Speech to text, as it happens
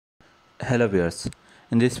Hello viewers,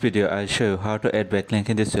 in this video I'll show you how to add backlink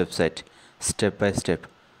in this website step by step.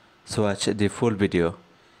 So watch the full video.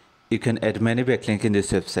 You can add many backlink in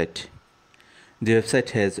this website. The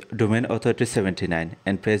website has domain authority 79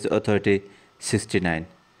 and page authority 69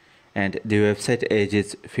 and the website age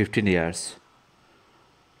is 15 years.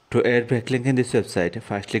 To add backlink in this website,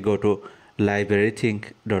 firstly go to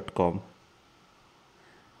LibraryThing.com.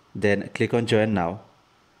 Then click on join now.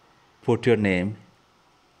 Put your name,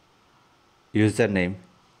 username,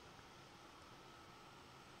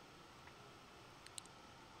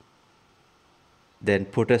 then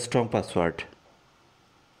put a strong password.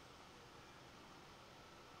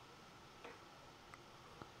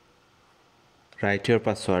 Write your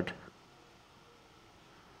password,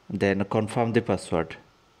 then confirm the password.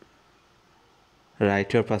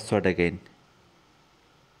 Write your password again.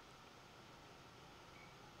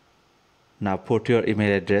 Now put your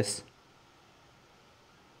email address.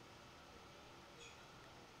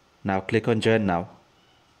 Now click on join now.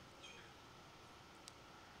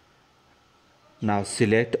 Now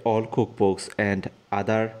select all cookbooks and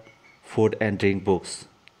other food and drink books.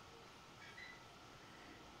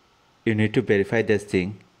 You need to verify this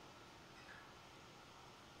thing.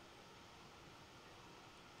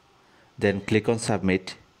 Then click on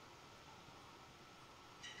submit.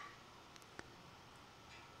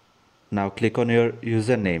 Now click on your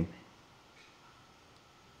username.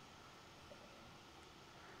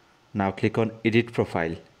 Now click on edit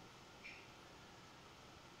profile.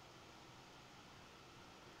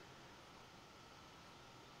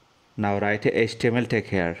 Now write a HTML tag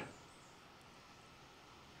here.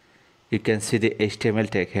 You can see the HTML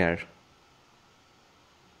tag here.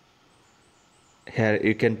 Here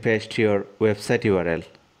you can paste your website URL.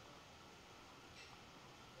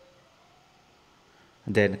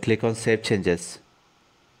 Then click on save changes.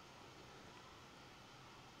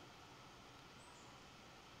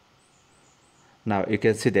 Now you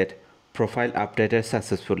can see that profile updated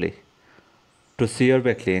successfully. To see your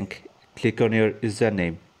backlink, click on your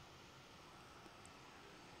username.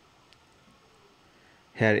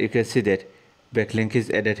 Here you can see that backlink is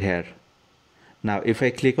added here. Now if I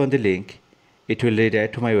click on the link, it will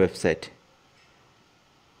redirect to my website.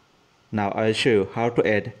 Now I will show you how to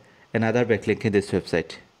add another backlink in this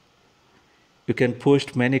website. You can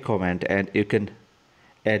post many comments and you can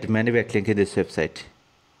add many backlinks in this website.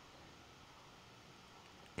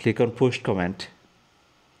 Click on post comment.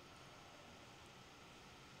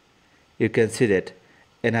 You can see that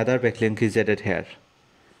another backlink is added here.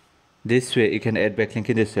 This way you can add backlink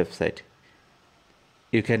in this website.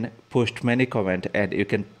 You can post many comments and you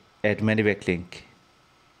can add many backlink.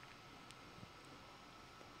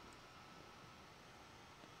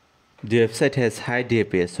 The website has high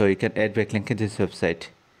DAPS, so you can add backlink in this website.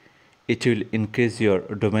 It will increase your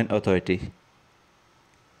domain authority.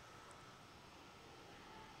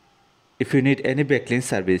 If you need any backlink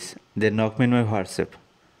service, then knock me in my WhatsApp.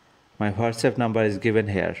 My WhatsApp number is given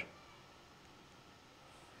here.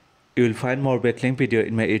 You will find more backlink video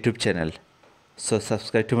in my YouTube channel. So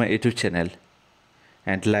subscribe to my YouTube channel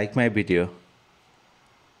and like my video.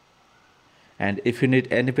 And if you need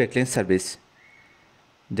any backlink service,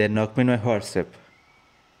 then knock me in my WhatsApp.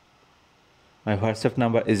 My WhatsApp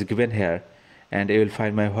number is given here and you will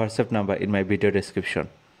find my WhatsApp number in my video description.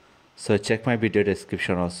 So check my video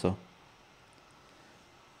description also.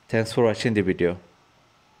 Thanks for watching the video.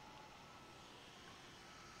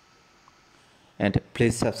 And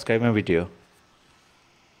please subscribe my video.